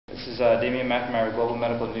This is Damian McNamara, Global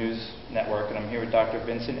Medical News Network, and I'm here with Dr.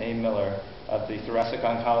 Vincent A. Miller of the Thoracic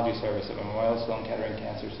Oncology Service at Memorial Sloan Kettering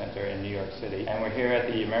Cancer Center in New York City. And we're here at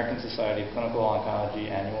the American Society of Clinical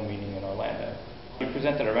Oncology annual meeting in Orlando. We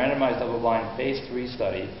presented a randomized double-blind phase 3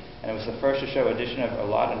 study, and it was the first to show addition of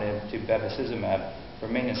Erlotinib to bevacizumab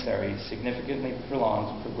for maintenance therapy significantly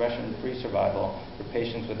prolongs progression-free survival for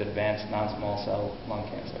patients with advanced non-small cell lung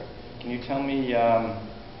cancer. Can you tell me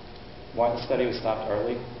why the study was stopped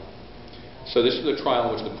early? So this is a trial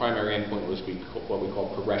in which the primary endpoint was what we call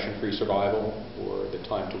progression-free survival, or the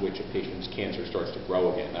time to which a patient's cancer starts to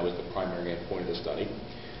grow again. That was the primary endpoint of the study.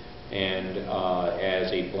 And as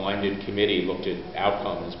a blinded committee looked at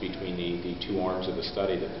outcomes between the two arms of the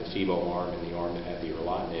study, the placebo arm and the arm that had the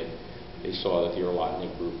Erlotinib, they saw that the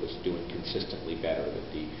Erlotinib group was doing consistently better, that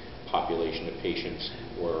the population of patients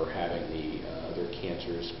were having their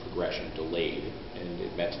cancer's progression delayed, and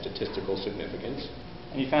it met statistical significance.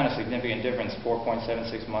 And you found a significant difference,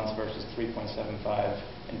 4.76 months versus 3.75,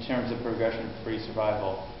 in terms of progression-free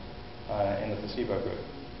survival in the placebo group,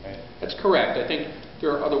 right? That's correct. I think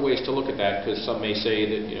there are other ways to look at that, because some may say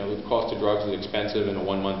that the cost of drugs is expensive and a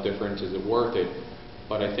 1 month difference, is it worth it?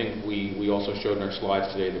 But I think we also showed in our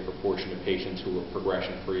slides today the proportion of patients who were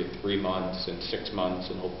progression-free at 3 months and 6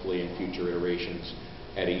 months, and hopefully in future iterations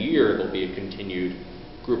at a year, there'll be a continued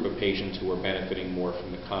group of patients who are benefiting more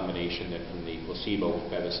from the combination than from the placebo with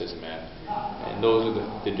bevacizumab. And those are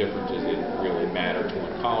the differences that really matter to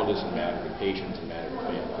oncologists and matter to patients and matter to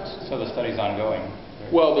families. So the study's ongoing?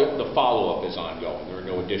 Well, the follow-up is ongoing. There are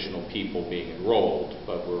no additional people being enrolled,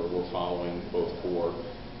 but we're following both for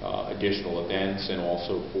additional events and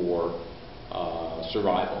also for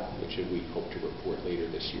survival, which we hope to report later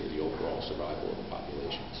this year, the overall survival of the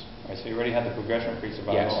populations. All right, so you already had the progression-free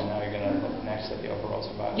survival, yes. And now you're going to look next at the overall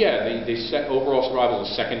survival. Yeah, the overall survival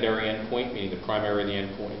is a secondary endpoint, meaning the primary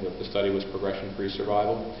endpoint of the study was progression-free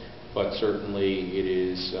survival, but certainly it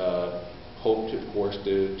is hoped, of course,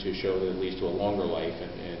 to show that it leads to a longer life,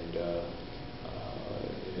 and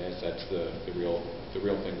that's the real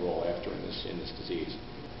thing we're all after in this disease.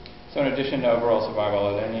 So in addition to overall survival,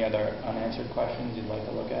 are there any other unanswered questions you'd like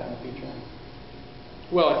to look at in the future?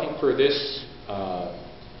 Well, I think for this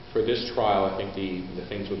trial, I think the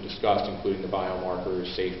things we've discussed, including the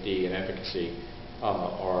biomarkers, safety, and efficacy,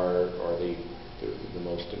 are the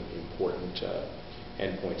most important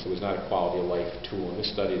endpoints. There was not a quality of life tool in this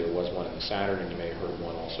study. There was one in the Saturn, and you may have heard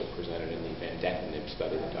one also presented in the Vincent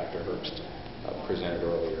study that Dr. Herbst presented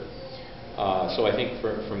earlier. So I think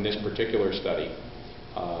from this particular study,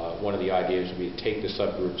 one of the ideas would be to take the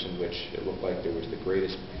subgroups in which it looked like there was the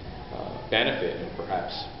greatest benefit, and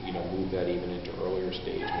perhaps move that even into earlier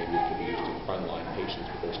stage. Maybe it could be used in frontline patients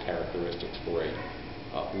with those characteristics for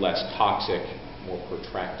a less toxic, more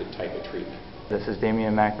protracted type of treatment. This is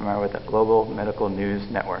Damian McNamara with the Global Medical News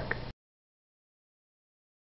Network.